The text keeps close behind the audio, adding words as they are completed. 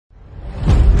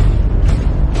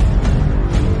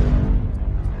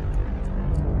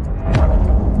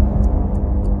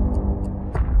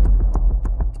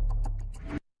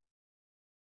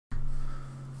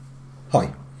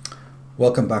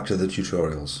Welcome back to the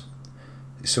tutorials.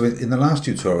 So in the last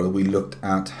tutorial we looked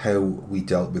at how we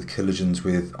dealt with collisions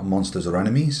with monsters or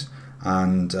enemies,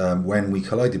 and when we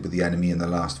collided with the enemy in the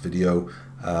last video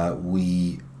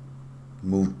we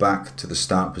moved back to the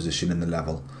start position in the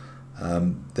level.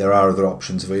 There are other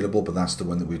options available, but that's the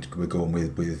one that we're going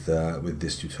with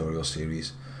this tutorial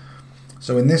series.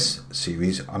 So in this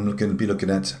series I'm going to be looking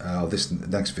at, this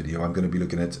next video I'm going to be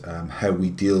looking at how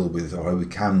we deal with, or how we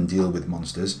can deal with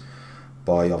monsters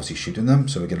by obviously shooting them.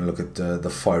 So we're going to look at the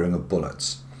firing of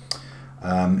bullets.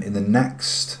 In the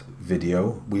next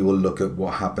video we will look at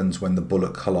what happens when the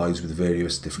bullet collides with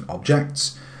various different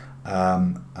objects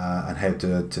and how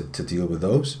to deal with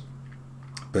those.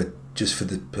 But just for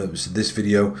the purpose of this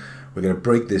video we're going to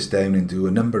break this down into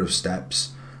a number of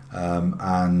steps,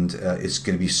 and it's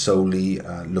going to be solely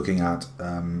looking at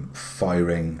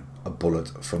firing a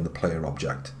bullet from the player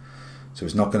object. So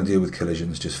it's not going to deal with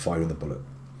collisions, just firing the bullet.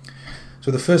 So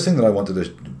the first thing that I wanted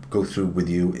to go through with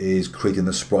you is creating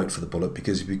the sprite for the bullet,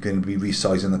 because we're going to be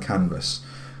resizing the canvas.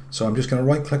 So I'm just going to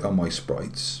right click on my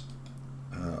sprites,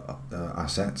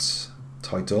 assets,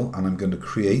 title, and I'm going to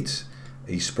create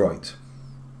a sprite.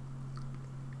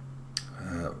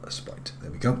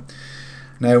 There we go.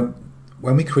 Now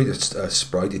when we create a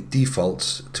sprite, it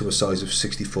defaults to a size of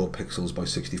 64 pixels by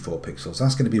 64 pixels.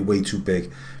 That's going to be way too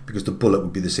big because the bullet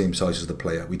would be the same size as the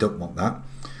player. We don't want that.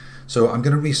 So I'm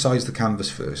going to resize the canvas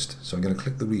first. So I'm going to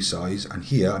click the resize, and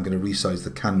here I'm going to resize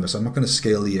the canvas. I'm not going to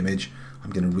scale the image, I'm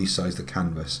going to resize the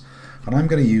canvas. And I'm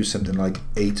going to use something like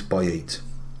 8 by 8.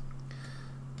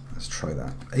 Let's try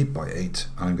that. 8 by 8,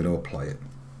 and I'm going to apply it.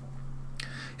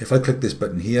 If I click this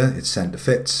button here, it's center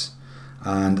fits,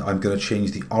 and I'm going to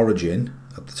change the origin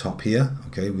up the top here.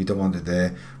 Okay, we don't want it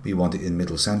there, we want it in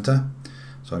middle center.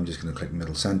 So I'm just going to click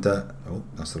middle center. Oh,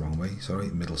 that's the wrong way, sorry.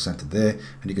 Middle center there,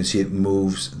 and you can see it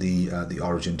moves the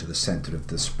origin to the center of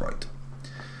the sprite.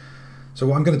 So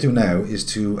what I'm going to do now is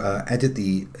to edit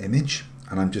the image,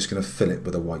 and I'm just going to fill it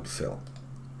with a white fill.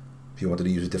 If you wanted to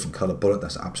use a different color bullet,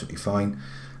 that's absolutely fine.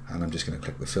 And I'm just going to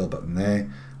click the fill button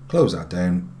there, close that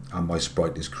down, and my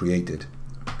sprite is created.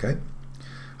 Okay.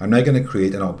 I'm now going to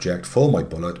create an object for my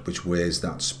bullet which wears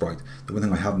that sprite. The one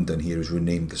thing I haven't done here is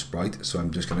rename the sprite, so I'm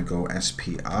just going to go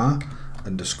SPR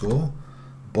underscore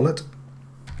bullet.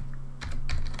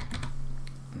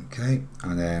 Okay,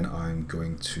 and then I'm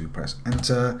going to press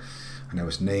enter, and now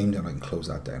it's named, and I can close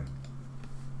that down.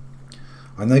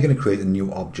 I'm now going to create a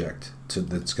new object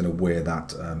that's going to wear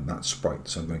that that sprite.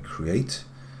 So I'm going to create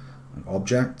an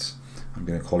object. I'm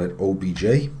going to call it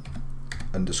OBJ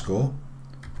underscore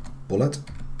bullet.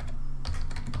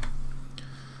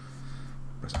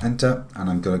 Press enter, and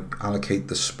I'm going to allocate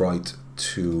the sprite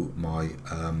to my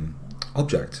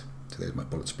object. So there's my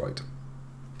bullet sprite.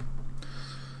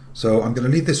 So I'm going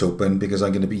to leave this open because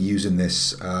I'm going to be using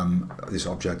this this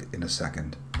object in a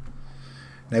second.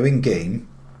 Now in game,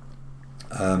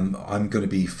 I'm going to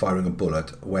be firing a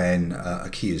bullet when a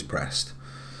key is pressed.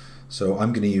 So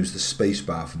I'm going to use the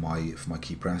spacebar for my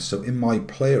key press. So in my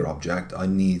player object, I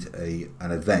need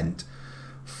an event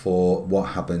for what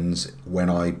happens when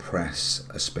I press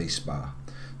a spacebar.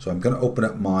 So I'm going to open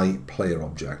up my player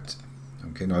object.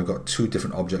 Okay, now I've got two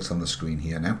different objects on the screen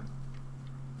here now.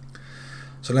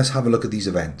 So let's have a look at these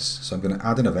events. So I'm going to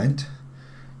add an event.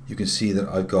 You can see that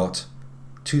I've got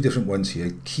two different ones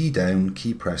here: key down,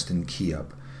 key pressed, and key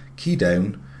up. Key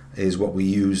down is what we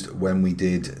used when we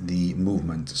did the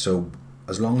movement. So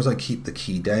as long as I keep the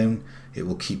key down, it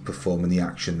will keep performing the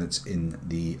action that's in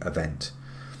the event.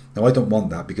 Now I don't want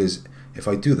that, because if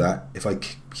I do that, if I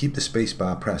keep the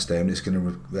spacebar pressed down, it's going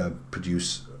to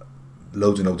produce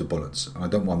loads and loads of bullets, and I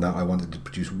don't want that. I want it to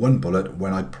produce one bullet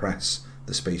when I press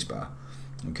the spacebar.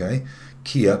 Okay,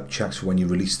 key up checks for when you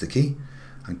release the key,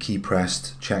 and key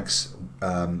pressed checks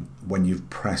when you've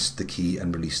pressed the key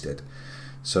and released it.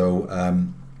 So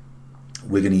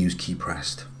we're going to use key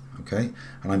pressed. Okay,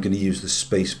 and I'm going to use the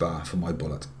spacebar for my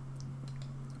bullet.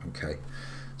 Okay,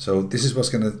 so this is what's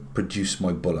going to produce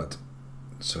my bullet.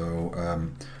 So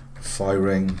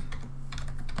firing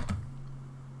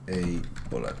a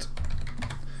bullet.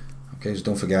 Okay, so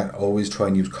don't forget, always try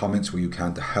and use comments where you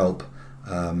can to help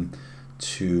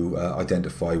to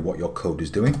identify what your code is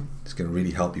doing. It's going to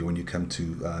really help you when you come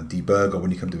to debug, or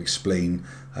when you come to explain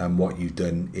what you've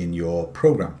done in your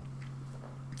program.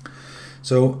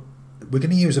 So we're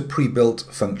going to use a pre-built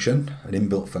function, an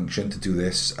inbuilt function, to do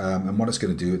this, and what it's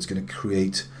going to do, it's going to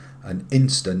create an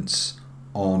instance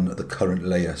on the current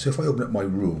layer. So if I open up my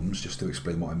rooms, just to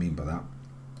explain what I mean by that.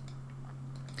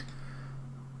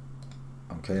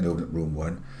 Okay, and open up room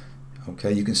 1.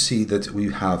 Okay, you can see that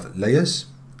we have layers,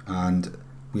 and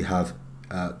we have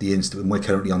we're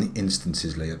currently on the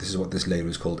instances layer. This is what this layer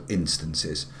is called,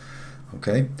 instances.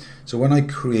 Okay, so when I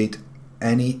create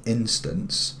any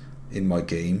instance in my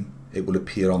game, it will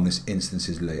appear on this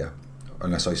instances layer,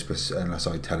 unless I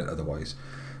tell it otherwise.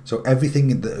 So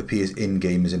everything that appears in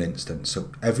game is an instance. So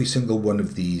every single one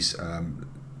of these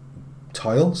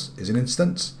tiles is an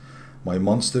instance. My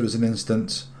monster is an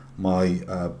instance. My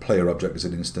player object is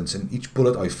an instance, and each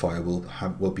bullet I fire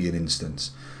will be an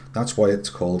instance. That's why it's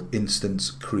called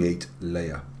instance create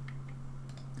layer.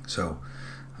 So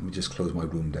let me just close my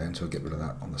room down so I get rid of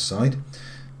that on the side.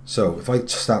 So if I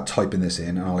start typing this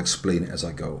in, and I'll explain it as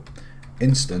I go.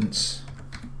 Instance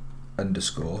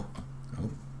underscore,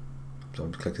 so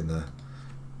I'm clicking the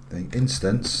thing,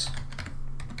 instance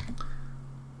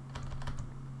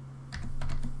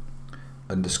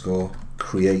underscore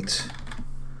create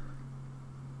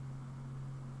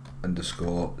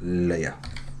underscore layer.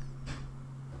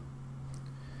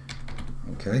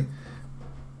 Okay,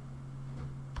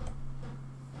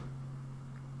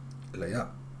 layer,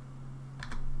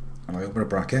 and I open a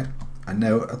bracket, and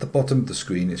now at the bottom of the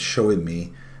screen it's showing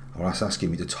me, or it's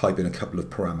asking me to type in a couple of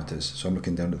parameters. So I'm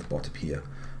looking down at the bottom here.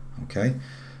 Okay,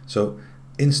 so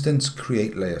instance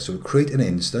create layer, so create an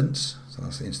instance, so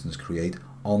that's the instance create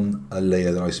on a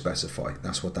layer that I specify.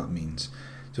 That's what that means.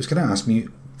 So it's going to ask me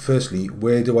firstly,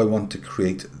 where do I want to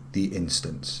create the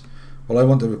instance? Well, I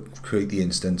want to create the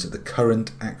instance at the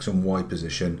current X and Y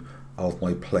position of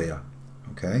my player.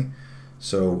 Okay,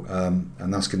 so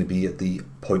and that's going to be at the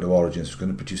point of origin, so it's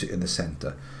going to produce it in the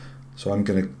center. So I'm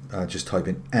going to just type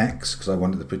in X because I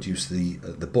wanted to produce the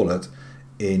bullet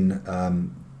in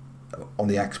on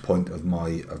the X point of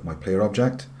my player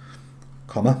object,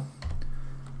 comma,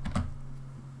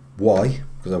 Y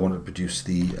because I want to produce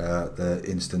the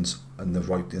instance in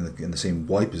the same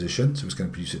Y position, so it's going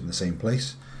to produce it in the same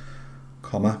place,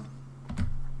 comma,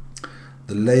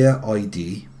 the layer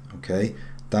ID. Okay,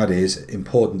 that is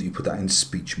important that you put that in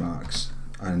speech marks.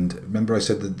 And remember I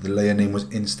said that the layer name was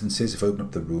instances. If I open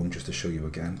up the room just to show you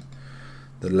again,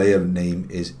 the layer name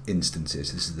is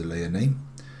instances. This is the layer name.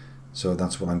 So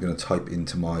that's what I'm going to type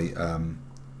into my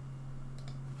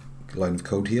line of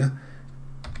code here.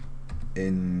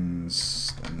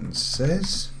 Instances,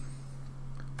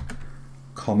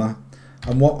 comma,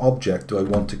 and what object do I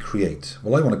want to create?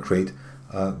 Well, I want to create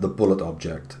the bullet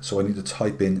object. So I need to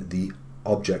type in the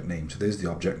object name. So there's the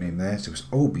object name there. So it's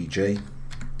obj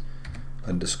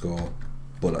underscore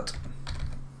bullet.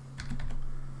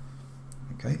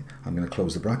 Okay, I'm going to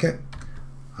close the bracket,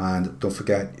 and don't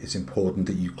forget it's important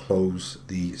that you close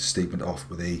the statement off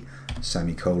with a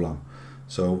semicolon.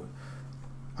 So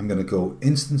I'm going to go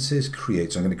instances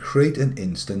create, so I'm going to create an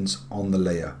instance on the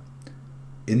layer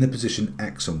in the position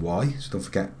X and Y. So don't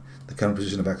forget the current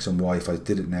position of X and Y, if I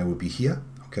did it now, would be here.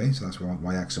 Okay, so that's where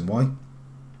my X and Y.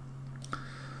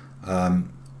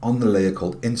 On the layer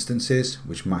called instances,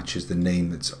 which matches the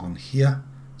name that's on here.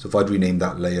 So if I'd rename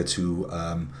that layer to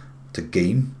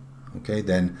game, okay,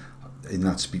 then in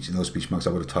those speech marks I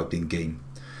would have typed in game,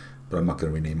 but I'm not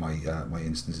going to rename my my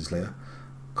instances layer,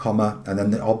 comma, and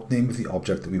then the name of the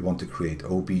object that we want to create,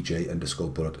 obj underscore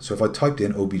bullet. So if I typed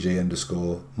in obj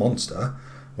underscore monster,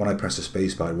 when I press the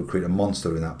space bar, it would create a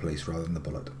monster in that place rather than the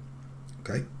bullet.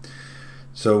 Okay,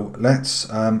 so let's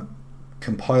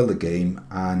compile the game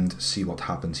and see what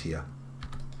happens here.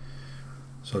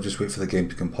 So I'll just wait for the game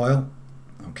to compile.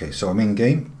 Okay, so I'm in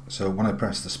game. So when I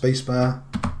press the space bar,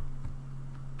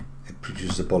 it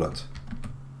produces a bullet.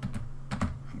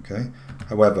 Okay,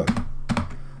 however,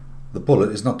 the bullet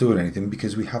is not doing anything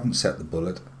because we haven't set the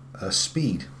bullet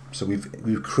speed. So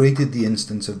we've created the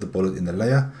instance of the bullet in the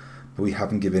layer, but we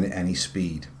haven't given it any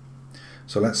speed.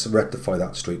 So let's rectify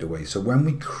that straight away. So when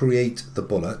we create the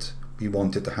bullet, we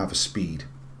want it to have a speed.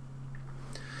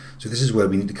 So this is where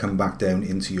we need to come back down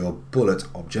into your bullet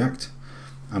object,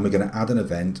 and we're going to add an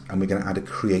event, and we're going to add a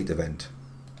create event.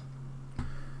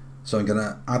 So I'm going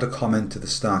to add a comment to the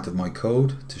start of my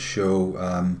code to show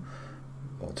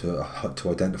or to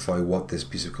identify what this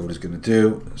piece of code is going to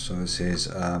do. So this is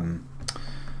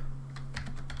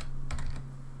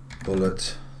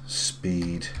bullet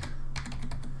speed.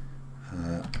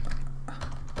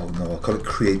 Oh no, I'll call it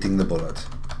creating the bullet.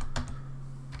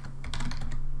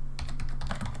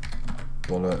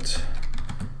 Bullet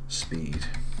speed.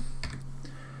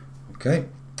 Okay,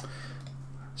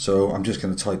 so I'm just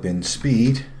going to type in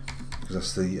speed because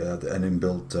that's the an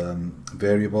inbuilt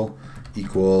variable,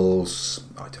 equals,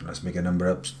 I don't know, let's make a number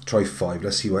up, try 5.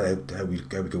 Let's see how we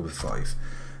go with 5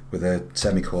 with a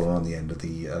semicolon on the end of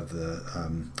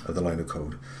the line of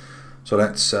code. So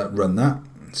let's run that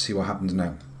and see what happens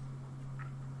now.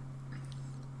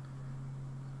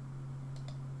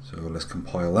 So let's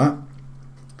compile that.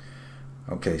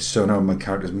 Okay, so now my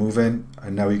character's moving,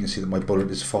 and now you can see that my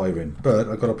bullet is firing, but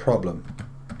I've got a problem,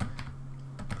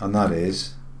 and that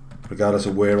is, regardless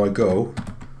of where I go,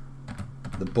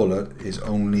 the bullet is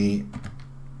only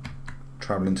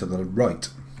traveling to the right,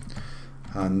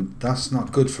 and that's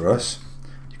not good for us.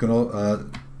 You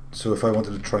can so if I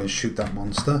wanted to try and shoot that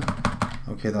monster,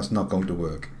 okay, that's not going to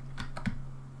work.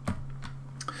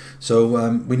 So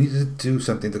we need to do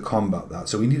something to combat that.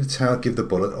 So we need to give the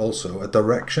bullet also a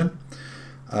direction.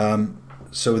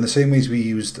 So in the same ways we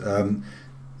used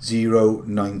 0,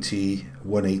 90,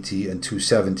 180 and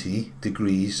 270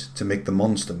 degrees to make the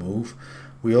monster move,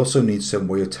 we also need some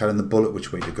way of telling the bullet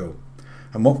which way to go.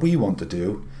 And what we want to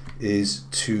do is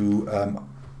to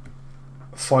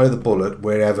fire the bullet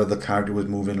wherever the character was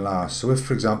moving last. So if,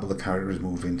 for example, the character is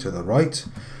moving to the right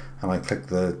and I click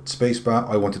the spacebar,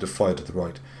 I wanted to fire to the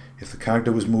right. If the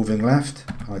character was moving left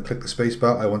and I click the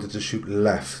spacebar, I wanted to shoot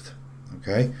left.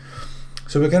 Okay,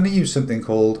 so we're going to use something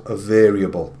called a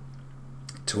variable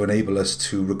to enable us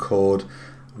to record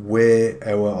where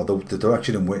the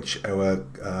direction in which our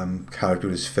character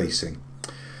is facing.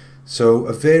 So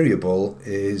a variable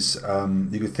is,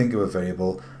 you could think of a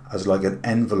variable as like an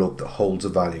envelope that holds a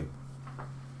value,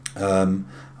 and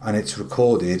it's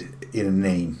recorded in a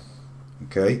name.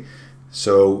 Okay,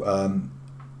 so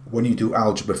when you do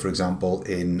algebra, for example,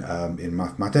 in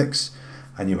mathematics,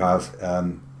 and you have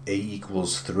a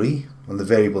equals 3, well, the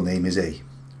variable name is a.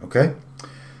 Okay,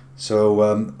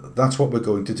 so that's what we're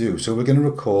going to do. So we're going to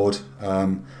record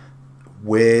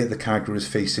where the character is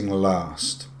facing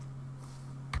last.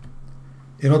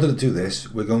 In order to do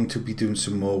this, we're going to be doing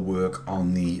some more work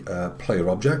on the player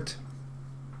object.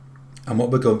 And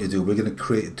what we're going to do, we're going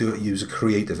to use a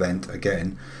create event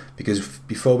again, because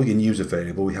before we can use a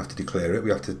variable, we have to declare it.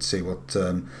 We have to say what,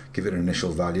 give it an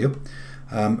initial value.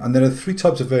 And there are 3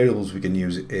 types of variables we can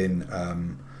use in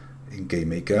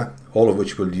GameMaker, all of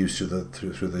which we'll use through the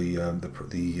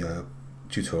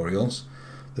tutorials.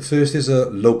 The first is a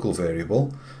local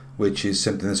variable, which is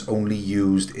something that's only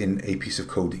used in a piece of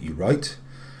code that you write.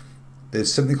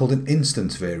 There's something called an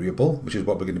instance variable, which is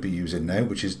what we're going to be using now,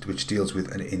 which deals with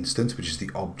an instance, which is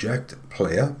the object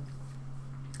player.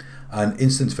 And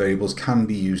instance variables can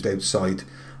be used outside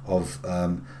of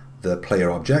the player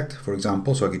object, for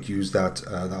example. So I could use that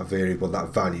variable, that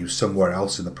value, somewhere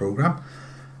else in the program.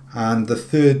 And the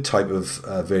third type of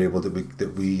variable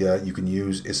that you can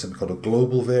use is something called a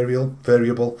global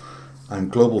variable. And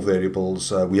global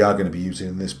variables we are going to be using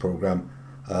in this program,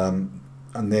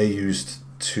 and they're used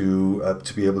to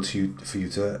be able for you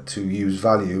to use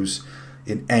values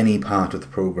in any part of the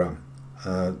program,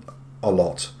 a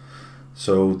lot.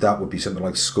 So that would be something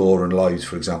like score and lives,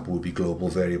 for example, would be global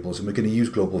variables, and we're going to use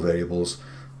global variables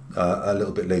a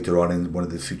little bit later on in one of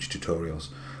the future tutorials.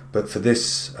 But for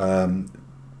this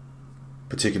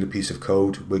particular piece of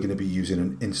code, we're going to be using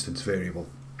an instance variable.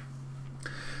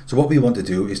 So what we want to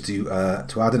do is to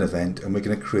add an event, and we're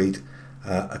going to create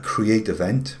a create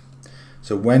event.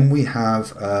 So when we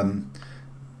have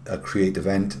a create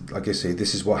event, like I say,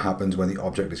 this is what happens when the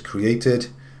object is created.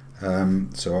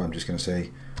 So I'm just going to say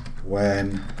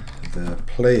when the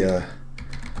player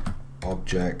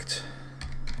object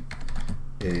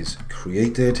is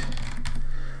created.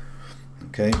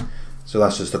 Okay, so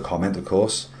that's just a comment, of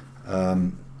course.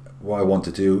 What I want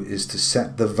to do is to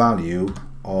set the value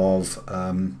of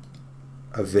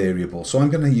a variable. So I'm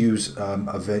going to use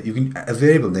a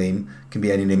variable name can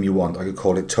be any name you want. I could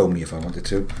call it Tony if I wanted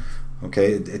to.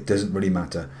 Okay, it doesn't really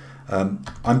matter.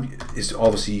 It's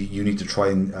obviously you need to try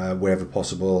and wherever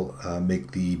possible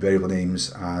make the variable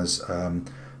names as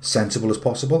sensible as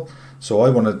possible. So I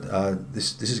want to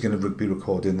this is going to be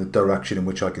recorded in the direction in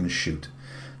which I can shoot.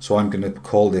 So I'm going to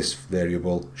call this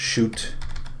variable shoot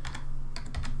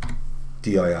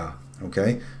dir.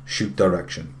 Okay, shoot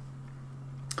direction.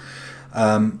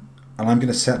 And I'm going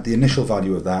to set the initial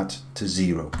value of that to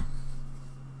 0.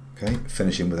 Okay,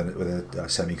 finishing with a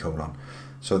semicolon.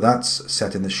 So that's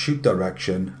setting the shoot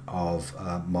direction of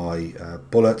my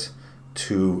bullet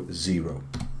to 0.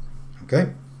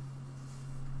 Okay.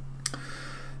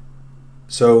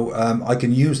 So I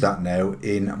can use that now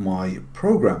in my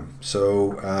program.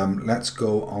 So let's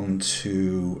go on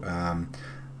to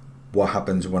what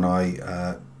happens when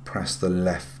I press the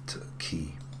left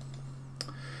key.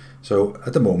 So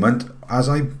at the moment, as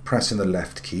I'm pressing the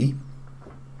left key,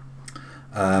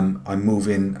 I'm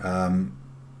moving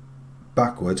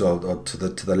backwards or to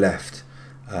the left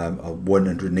of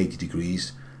 180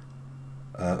 degrees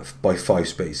by 5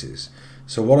 spaces.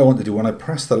 So what I want to do when I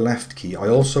press the left key, I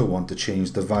also want to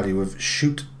change the value of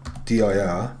shoot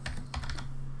dir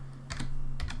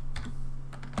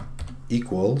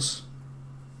equals,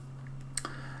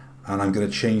 and I'm going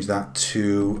to change that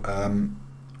to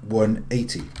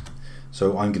 180.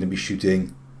 So I'm going to be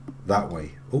shooting that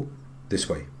way. Oh, this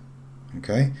way.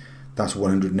 Okay, that's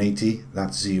 180.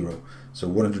 That's 0. So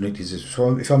 180 is,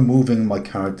 so if I'm moving my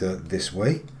character this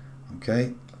way,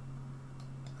 okay,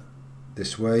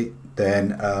 this way,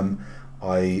 then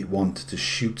I want to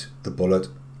shoot the bullet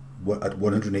at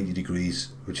 180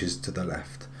 degrees, which is to the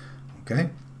left.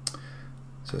 Okay,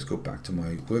 so let's go back to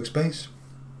my workspace,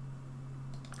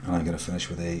 and I'm going to finish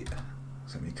with a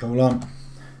semicolon,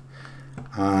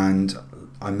 and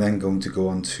I'm then going to go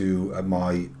on to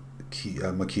my key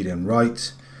down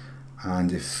right,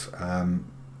 and if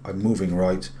I'm moving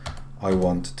right, I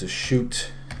want to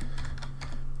shoot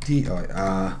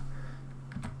dir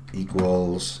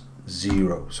equals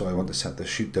 0. So I want to set the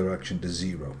shoot direction to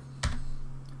 0.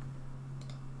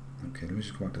 Okay, let me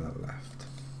just go back to that left.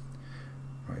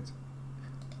 Right.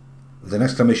 There's an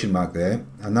exclamation mark there,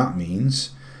 and that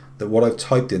means that what I've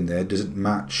typed in there doesn't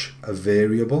match a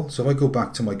variable. So if I go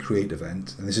back to my create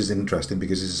event, and this is interesting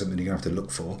because this is something you're going to have to look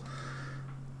for,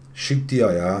 shoot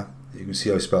dir, you can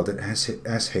see I spelled it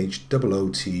S-H-O-O-T-D-I-R.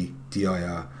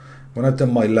 When I've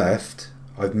done my left,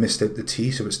 I've missed out the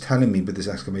T, so it's telling me with this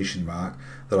exclamation mark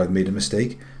that I've made a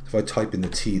mistake. So if I type in the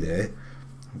T there,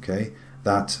 okay,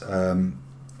 that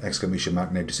exclamation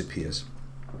mark now disappears.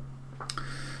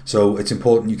 So it's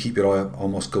important you keep your eye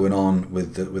almost going on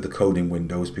with the coding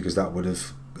windows, because that would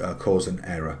have caused an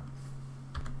error.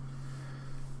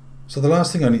 So the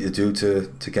last thing I need to do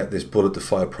to get this bullet to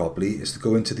fire properly is to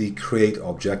go into the create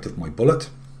object of my bullet.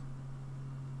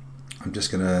 I'm just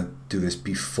going to do this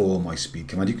before my speed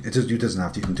command. You doesn't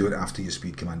have to, you can do it after your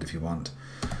speed command if you want.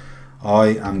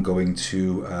 I am going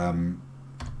to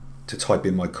type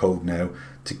in my code now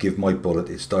to give my bullet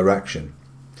its direction.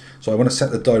 So I want to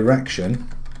set the direction,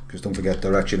 because don't forget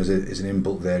direction is an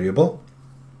inbuilt variable,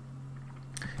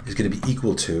 is going to be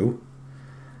equal to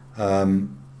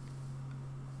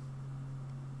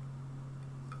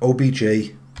obj.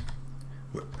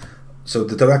 So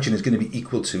the direction is going to be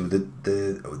equal to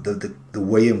the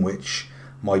way in which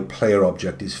my player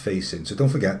object is facing. So don't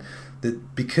forget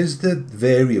that because the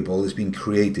variable is being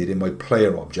created in my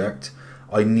player object,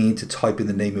 I need to type in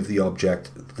the name of the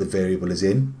object the variable is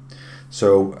in.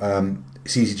 So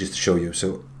it's easy just to show you.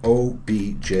 So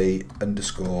obj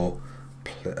underscore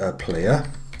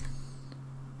player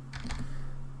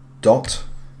dot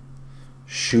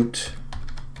shoot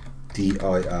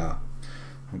dir.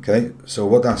 Okay, so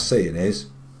what that's saying is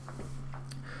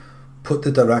put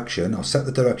the direction, or set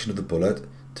the direction of the bullet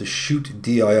to shoot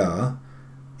dir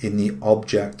in the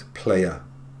object player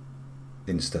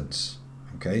instance.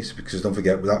 Okay, so because don't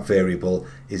forget that variable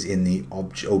is in the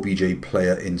obj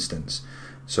player instance.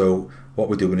 So what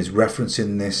we're doing is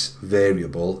referencing this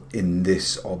variable in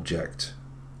this object.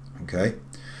 Okay,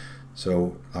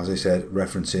 so as I said,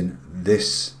 referencing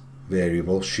this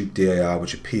variable shoot dir,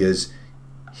 which appears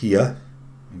here,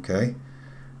 okay,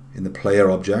 in the player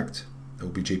object,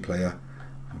 obj player.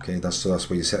 Okay, that's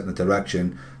where you're setting the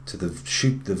direction to the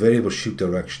variable shoot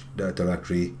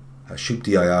directory shoot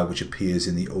dir, which appears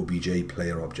in the obj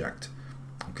player object.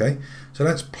 Okay, so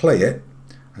let's play it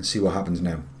and see what happens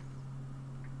now.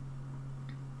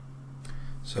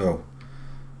 So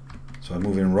I'm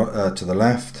moving to the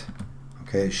left.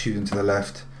 Okay, it's shooting to the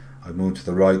left. I move to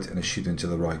the right, and it's shooting to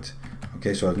the right.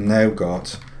 Okay, so I've now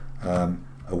got a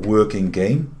working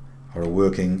game, or a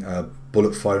working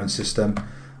bullet firing system,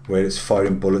 where it's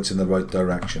firing bullets in the right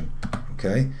direction.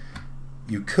 Okay,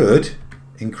 you could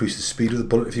increase the speed of the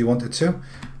bullet if you wanted to.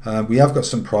 We have got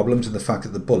some problems in the fact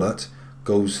that the bullet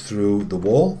goes through the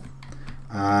wall,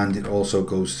 and it also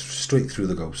goes straight through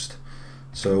the ghost.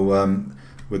 So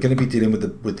we're going to be dealing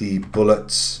with the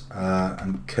bullets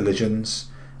and collisions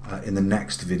in the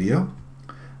next video.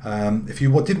 If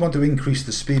you did want to increase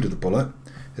the speed of the bullet,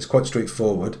 it's quite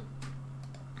straightforward.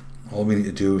 All we need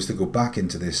to do is to go back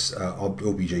into this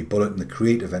obj bullet and the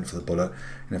create event for the bullet,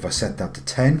 and if I set that to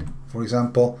 10, for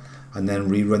example, and then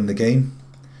rerun the game,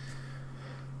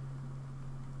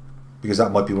 because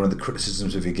that might be one of the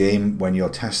criticisms of your game when you're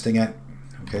testing it.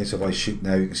 Okay, so if I shoot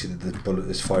now, you can see that the bullet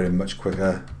is firing much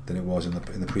quicker than it was in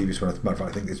the previous one. As a matter of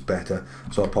fact, I think it's better,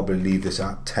 so I'll probably leave this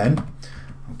at 10.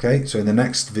 Okay, so in the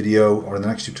next video, or in the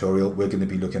next tutorial, we're going to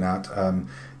be looking at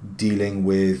dealing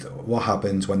with what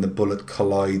happens when the bullet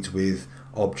collides with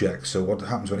objects. So what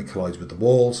happens when it collides with the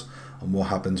walls, and what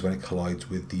happens when it collides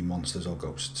with the monsters or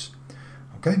ghosts.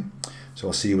 Okay, so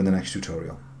I'll see you in the next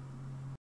tutorial.